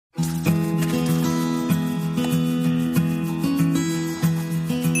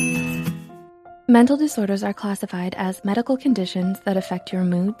Mental disorders are classified as medical conditions that affect your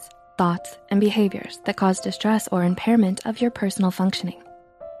moods, thoughts, and behaviors that cause distress or impairment of your personal functioning.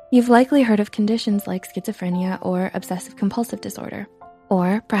 You've likely heard of conditions like schizophrenia or obsessive compulsive disorder,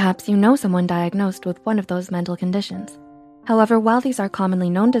 or perhaps you know someone diagnosed with one of those mental conditions. However, while these are commonly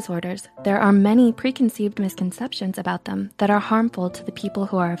known disorders, there are many preconceived misconceptions about them that are harmful to the people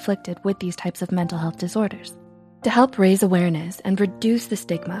who are afflicted with these types of mental health disorders. To help raise awareness and reduce the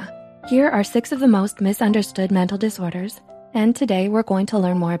stigma, here are 6 of the most misunderstood mental disorders, and today we're going to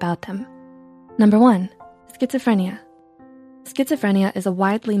learn more about them. Number 1, schizophrenia. Schizophrenia is a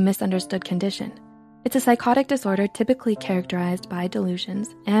widely misunderstood condition. It's a psychotic disorder typically characterized by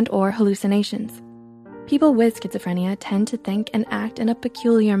delusions and/or hallucinations. People with schizophrenia tend to think and act in a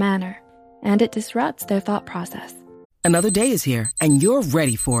peculiar manner, and it disrupts their thought process. Another day is here, and you're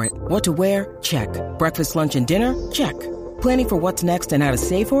ready for it. What to wear? Check. Breakfast, lunch, and dinner? Check. Planning for what's next and how to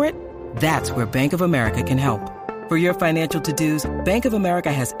save for it? That's where Bank of America can help. For your financial to-dos, Bank of America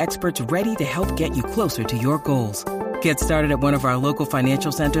has experts ready to help get you closer to your goals. Get started at one of our local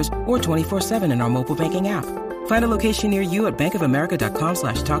financial centers or 24/7 in our mobile banking app. Find a location near you at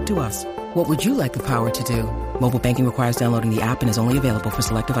bankofamerica.com/talktous. What would you like the power to do? Mobile banking requires downloading the app and is only available for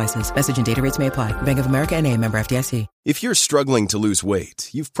select devices. Message and data rates may apply. Bank of America N.A., member FDIC. If you're struggling to lose weight,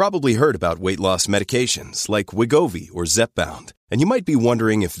 you've probably heard about weight loss medications like Wegovy or Zepbound, and you might be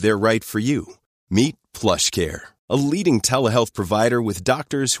wondering if they're right for you. Meet PlushCare, a leading telehealth provider with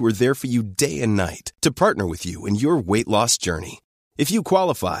doctors who are there for you day and night to partner with you in your weight loss journey. If you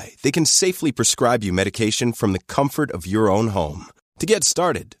qualify, they can safely prescribe you medication from the comfort of your own home. To get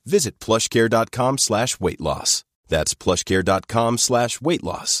started, visit plushcare.com/weightloss. That's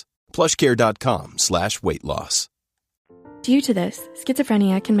plushcare.com/weightloss. plushcare.com/weightloss. Due to this,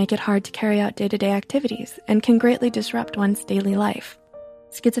 schizophrenia can make it hard to carry out day-to-day activities and can greatly disrupt one's daily life.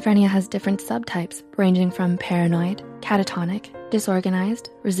 Schizophrenia has different subtypes ranging from paranoid, catatonic, disorganized,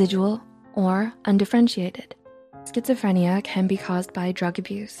 residual, or undifferentiated. Schizophrenia can be caused by drug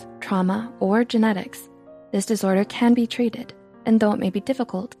abuse, trauma, or genetics. This disorder can be treated, and though it may be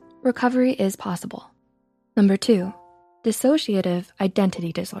difficult, recovery is possible. Number 2, dissociative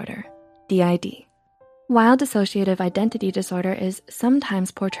identity disorder, DID. While dissociative identity disorder is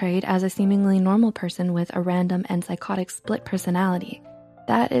sometimes portrayed as a seemingly normal person with a random and psychotic split personality,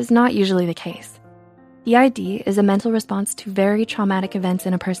 that is not usually the case. DID is a mental response to very traumatic events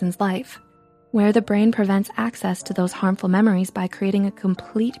in a person's life, where the brain prevents access to those harmful memories by creating a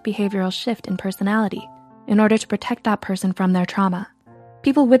complete behavioral shift in personality in order to protect that person from their trauma.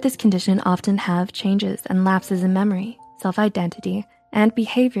 People with this condition often have changes and lapses in memory, self-identity, and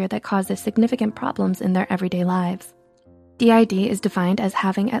behavior that causes significant problems in their everyday lives. DID is defined as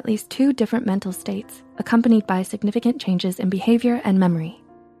having at least 2 different mental states, accompanied by significant changes in behavior and memory.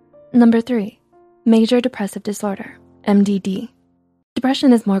 Number 3, major depressive disorder, MDD.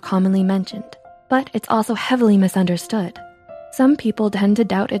 Depression is more commonly mentioned, but it's also heavily misunderstood. Some people tend to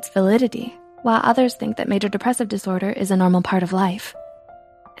doubt its validity, while others think that major depressive disorder is a normal part of life.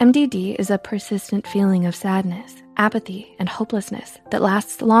 MDD is a persistent feeling of sadness, apathy, and hopelessness that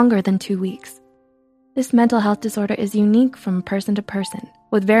lasts longer than 2 weeks. This mental health disorder is unique from person to person,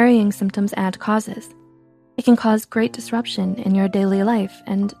 with varying symptoms and causes. It can cause great disruption in your daily life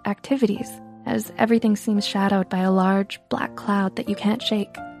and activities, as everything seems shadowed by a large black cloud that you can't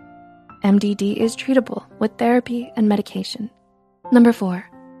shake. MDD is treatable with therapy and medication. Number 4,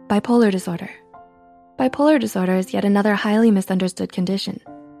 bipolar disorder. Bipolar disorder is yet another highly misunderstood condition.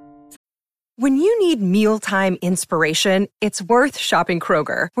 When you need mealtime inspiration, it's worth shopping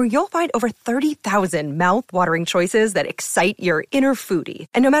Kroger, where you'll find over 30,000 mouth-watering choices that excite your inner foodie.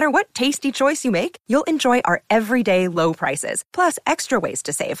 And no matter what tasty choice you make, you'll enjoy our everyday low prices, plus extra ways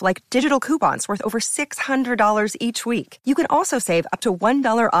to save, like digital coupons worth over $600 each week. You can also save up to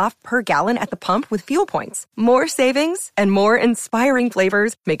 $1 off per gallon at the pump with fuel points. More savings and more inspiring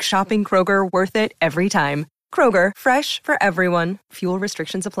flavors make shopping Kroger worth it every time. Kroger, fresh for everyone. Fuel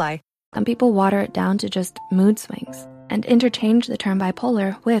restrictions apply. Some people water it down to just mood swings and interchange the term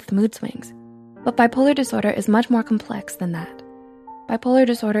bipolar with mood swings. But bipolar disorder is much more complex than that. Bipolar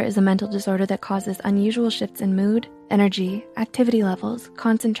disorder is a mental disorder that causes unusual shifts in mood, energy, activity levels,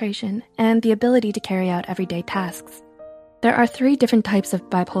 concentration, and the ability to carry out everyday tasks. There are 3 different types of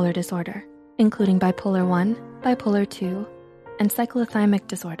bipolar disorder, including bipolar 1, bipolar 2, and cyclothymic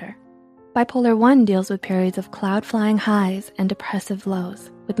disorder. Bipolar 1 deals with periods of cloud-flying highs and depressive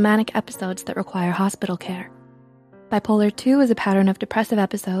lows, with manic episodes that require hospital care. Bipolar 2 is a pattern of depressive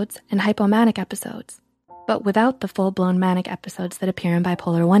episodes and hypomanic episodes, but without the full-blown manic episodes that appear in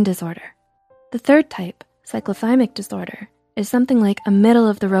bipolar 1 disorder. The 3rd type, cyclothymic disorder, is something like a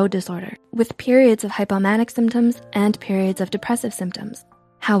middle-of-the-road disorder with periods of hypomanic symptoms and periods of depressive symptoms.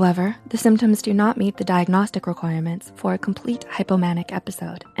 However, the symptoms do not meet the diagnostic requirements for a complete hypomanic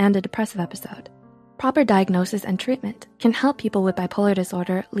episode and a depressive episode. Proper diagnosis and treatment can help people with bipolar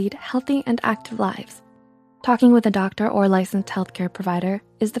disorder lead healthy and active lives. Talking with a doctor or licensed healthcare provider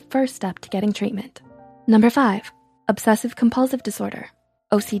is the first step to getting treatment. Number 5, obsessive-compulsive disorder,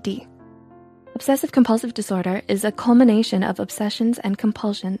 OCD. Obsessive-compulsive disorder is a culmination of obsessions and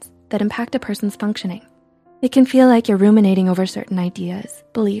compulsions that impact a person's functioning. It can feel like you're ruminating over certain ideas,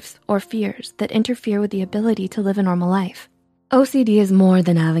 beliefs, or fears that interfere with the ability to live a normal life. OCD is more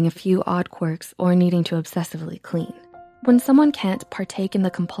than having a few odd quirks or needing to obsessively clean. When someone can't partake in the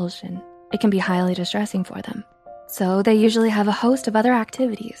compulsion, it can be highly distressing for them. So they usually have a host of other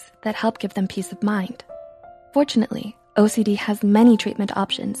activities that help give them peace of mind. Fortunately, OCD has many treatment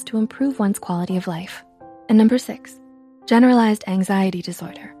options to improve one's quality of life. And number 6, generalized anxiety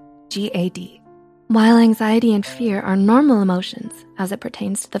disorder, GAD. While anxiety and fear are normal emotions as it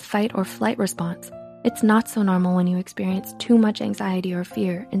pertains to the fight or flight response, it's not so normal when you experience too much anxiety or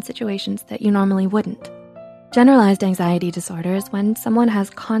fear in situations that you normally wouldn't. Generalized anxiety disorder is when someone has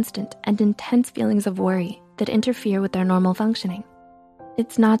constant and intense feelings of worry that interfere with their normal functioning.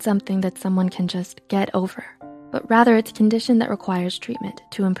 It's not something that someone can just get over, but rather it's a condition that requires treatment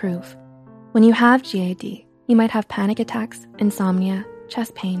to improve. When you have GAD, you might have panic attacks, insomnia,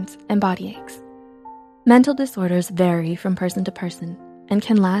 chest pains, and body aches. Mental disorders vary from person to person and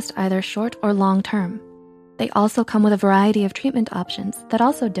can last either short or long term. They also come with a variety of treatment options that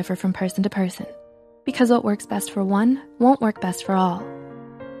also differ from person to person, because what works best for one won't work best for all.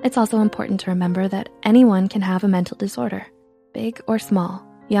 It's also important to remember that anyone can have a mental disorder, big or small,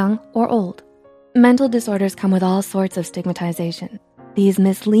 young or old. Mental disorders come with all sorts of stigmatization. These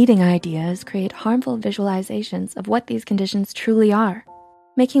misleading ideas create harmful visualizations of what these conditions truly are,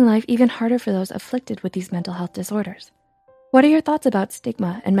 making life even harder for those afflicted with these mental health disorders. What are your thoughts about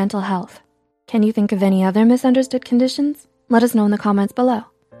stigma and mental health? Can you think of any other misunderstood conditions? Let us know in the comments below.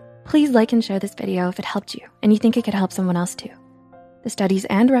 Please like and share this video if it helped you and you think it could help someone else too. The studies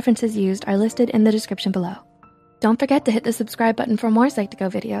and references used are listed in the description below. Don't forget to hit the subscribe button for more Psych2Go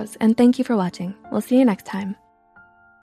videos, and thank you for watching. We'll see you next time.